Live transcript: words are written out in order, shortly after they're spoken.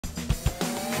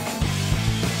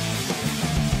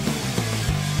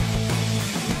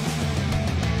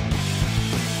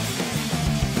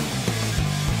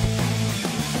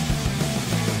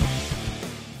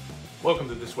Welcome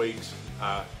to this week's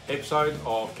episode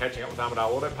of Catching Up with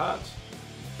Armadale Auto Parts.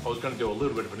 I was going to do a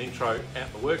little bit of an intro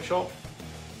at the workshop.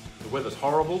 The weather's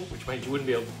horrible, which means you wouldn't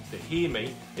be able to hear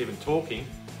me even talking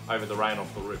over the rain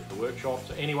off the roof of the workshop.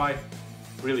 So anyway,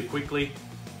 really quickly,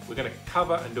 we're going to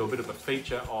cover and do a bit of a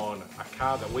feature on a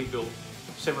car that we built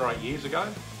 7 or 8 years ago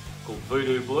called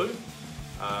Voodoo Blue.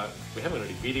 We haven't got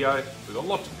any video, we've got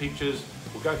lots of pictures.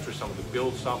 We'll go through some of the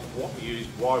build stuff, what we used,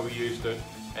 why we used it,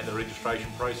 and the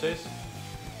registration process.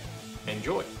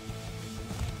 Enjoy.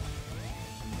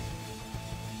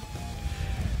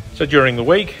 So during the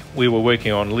week, we were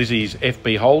working on Lizzie's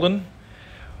FB Holden.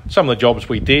 Some of the jobs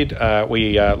we did,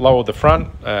 we lowered the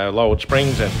front, lowered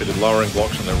springs and fitted lowering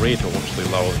blocks on the rear to obviously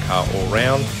lower the car all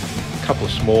round. A couple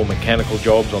of small mechanical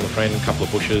jobs on the front, a couple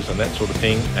of bushes and that sort of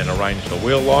thing, and arranged the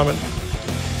wheel alignment.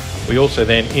 We also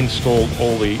then installed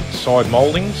all the side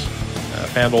mouldings,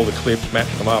 found all the clips,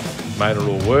 matched them up, made it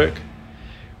all work.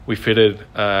 We fitted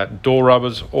door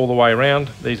rubbers all the way around.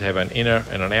 These have an inner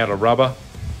and an outer rubber.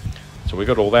 So we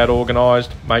got all that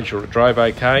organised, made sure it drove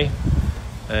okay,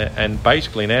 and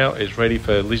basically now is ready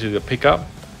for Lizzie to pick up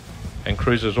and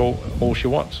cruises all she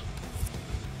wants.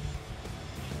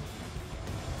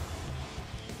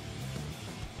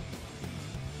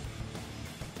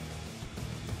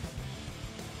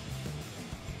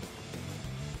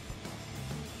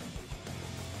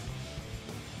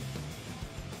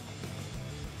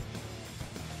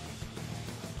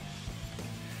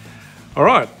 All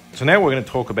right, so now we're going to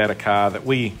talk about a car that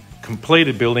we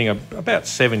completed building about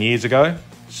 7 years ago,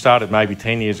 started maybe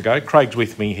 10 years ago. Craig's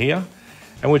with me here,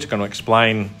 and we're just going to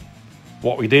explain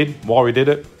what we did, why we did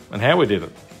it, and how we did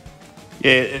it.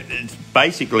 Yeah, it's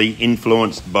basically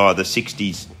influenced by the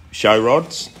 60s show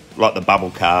rods, like the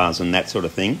bubble cars and that sort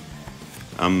of thing.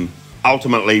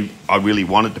 Ultimately, I really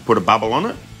wanted to put a bubble on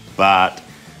it, but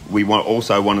we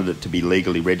also wanted it to be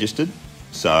legally registered,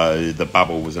 so the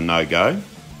bubble was a no-go.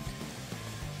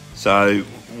 So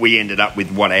we ended up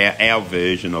with what our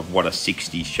version of what a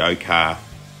 60s show car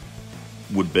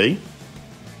would be.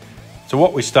 So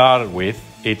what we started with,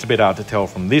 it's a bit hard to tell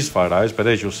from these photos, but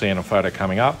as you'll see in a photo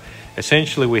coming up,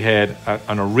 essentially we had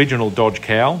an original Dodge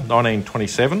Cowl,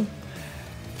 1927.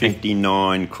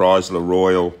 59 Chrysler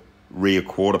Royal rear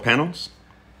quarter panels.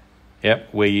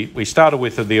 Yep, we started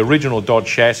with the original Dodge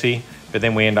chassis, but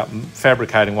then we ended up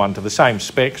fabricating one to the same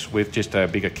specs with just a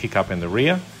bigger kick up in the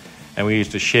rear. And we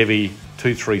used a Chevy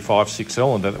 235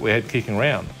 6-cylinder that we had kicking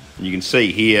around. You can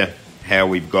see here how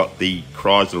we've got the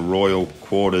Chrysler Royal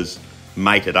quarters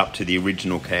mated up to the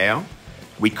original cowl.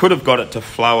 We could have got it to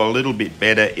flow a little bit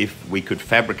better if we could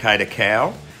fabricate a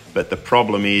cowl, but the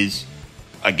problem is,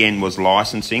 again, was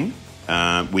licensing.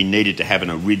 We needed to have an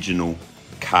original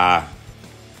car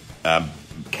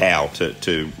cowl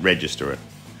to register it.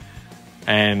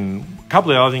 And a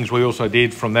couple of other things we also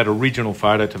did from that original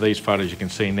photo to these photos you can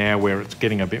see now where it's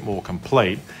getting a bit more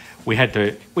complete. We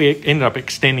ended up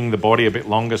extending the body a bit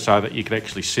longer so that you could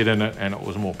actually sit in it and it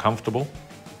was more comfortable.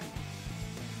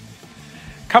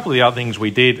 A couple of the other things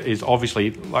we did is obviously,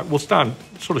 like we'll sort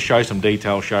of show some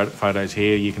detailed photos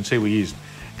here. You can see we used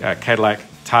Cadillac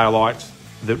taillights.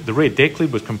 The rear deck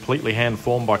lid was completely hand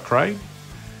formed by Craig.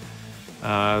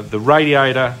 The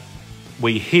radiator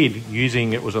we hid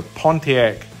using, it was a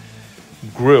Pontiac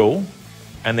grill,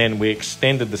 and then we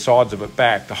extended the sides of it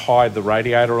back to hide the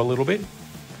radiator a little bit.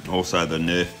 Also the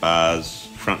Nerf bars,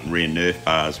 front and rear Nerf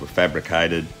bars were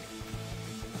fabricated.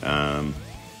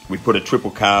 We put a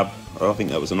triple carb, I think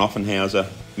that was an Offenhauser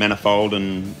manifold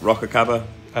and rocker cover.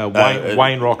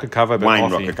 Wayne rocker cover. But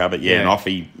Wayne rocker cover, yeah, an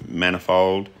Offie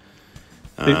manifold.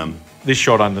 This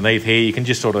shot underneath here, you can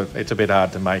just it's a bit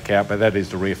hard to make out, but that is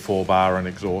the rear 4-bar and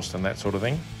exhaust and that sort of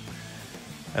thing.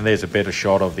 And there's a better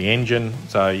shot of the engine,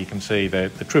 so you can see the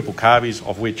triple carbies,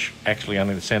 of which actually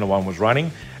only the centre one was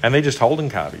running, and they're just Holden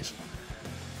carbies.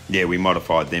 Yeah, we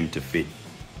modified them to fit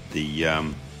the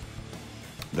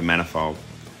manifold.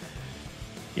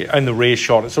 Yeah, and the rear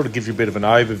shot, it sort of gives you a bit of an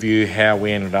overview how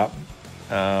we ended up,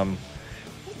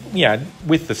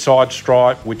 with the side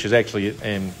stripe, which is actually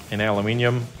in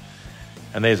aluminium,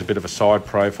 and there's a bit of a side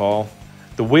profile.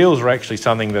 The wheels are actually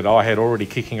something that I had already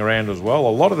kicking around as well. A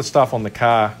lot of the stuff on the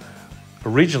car,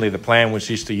 originally the plan was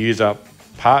just to use up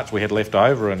parts we had left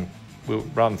over, and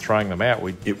rather than throwing them out,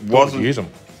 we'd use them.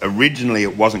 Originally,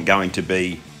 it wasn't going to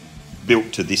be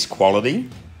built to this quality.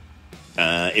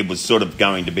 It was sort of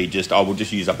going to be just, we'll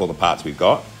just use up all the parts we've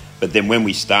got. But then when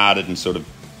we started and sort of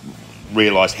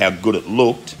realised how good it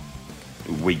looked,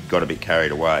 we got a bit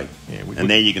carried away. Yeah, and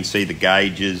there you can see the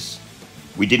gauges.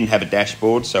 We didn't have a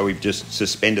dashboard, so we've just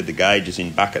suspended the gauges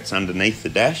in buckets underneath the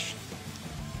dash.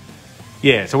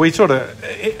 Yeah, so we sort of,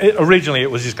 originally it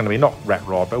was just going to be not rat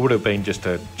rod, but it would have been just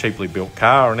a cheaply built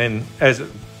car. And then as it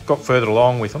got further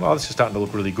along, we thought, oh, this is starting to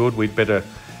look really good. We'd better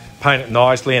paint it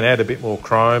nicely and add a bit more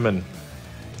chrome. And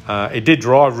it did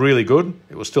drive really good.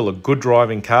 It was still a good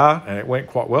driving car, and it went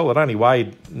quite well. It only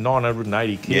weighed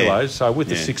 980 kilos. So with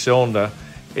the 6-cylinder,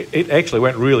 it actually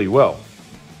went really well.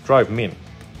 Drove mint.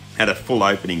 Had a full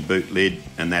opening boot lid,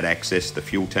 and that accessed the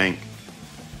fuel tank.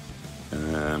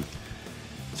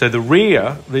 So the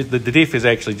rear, the diff is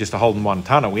actually just a Holden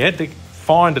 1-tonner. We had to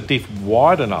find a diff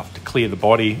wide enough to clear the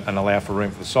body and allow for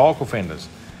room for the cycle fenders.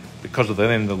 Because of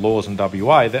the laws in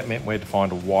WA, that meant we had to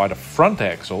find a wider front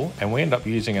axle, and we ended up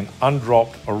using an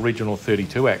undropped original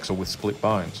 32 axle with split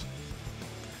bones.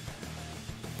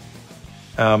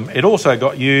 It also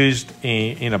got used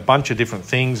in a bunch of different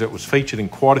things. It was featured in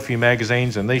quite a few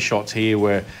magazines, and these shots here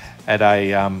were at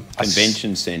a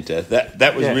convention centre.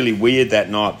 That was really weird that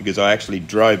night, because I actually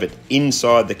drove it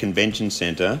inside the convention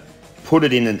centre, put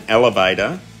it in an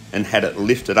elevator, and had it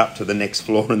lifted up to the next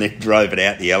floor, and then drove it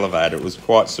out the elevator. It was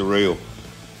quite surreal.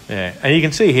 Yeah, and you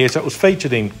can see here, so it was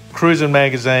featured in Cruising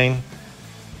magazine,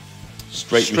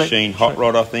 Street Machine, Hot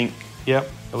Rod, I think. Yep.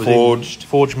 It was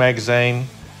Forged magazine.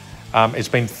 It's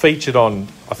been featured on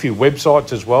a few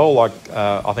websites as well, like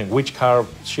I think Which Car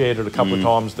shared it a couple of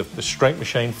times, the Street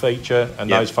Machine feature, and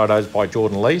those photos by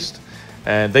Jordan Least.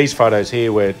 And these photos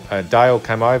here where Dale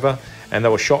came over, and they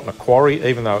were shot in a quarry,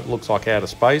 even though it looks like outer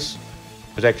space.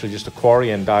 It was actually just a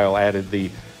quarry, and Dale added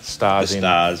the stars in. The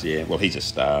stars, yeah. Well, he's a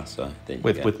star, so there you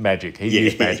go. With magic. He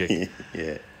used magic.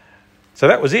 Yeah. So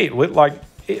that was it.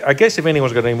 I guess if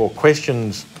anyone's got any more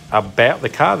questions about the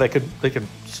car, they could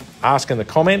ask in the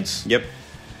comments. Yep.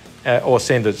 Or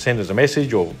send us a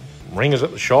message, or ring us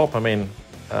at the shop. I mean,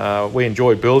 we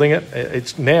enjoy building it.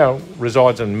 It's now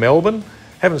resides in Melbourne.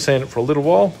 Haven't seen it for a little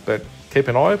while, but keep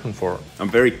an eye open for it. I'm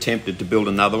very tempted to build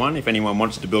another one. If anyone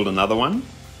wants to build another one,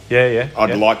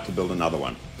 I'd like to build another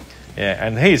one. Yeah,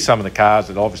 and here's some of the cars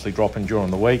that obviously drop in during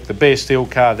the week. The bare steel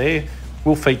car there,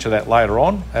 we'll feature that later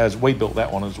on, as we built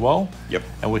that one as well. Yep.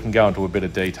 And we can go into a bit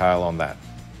of detail on that.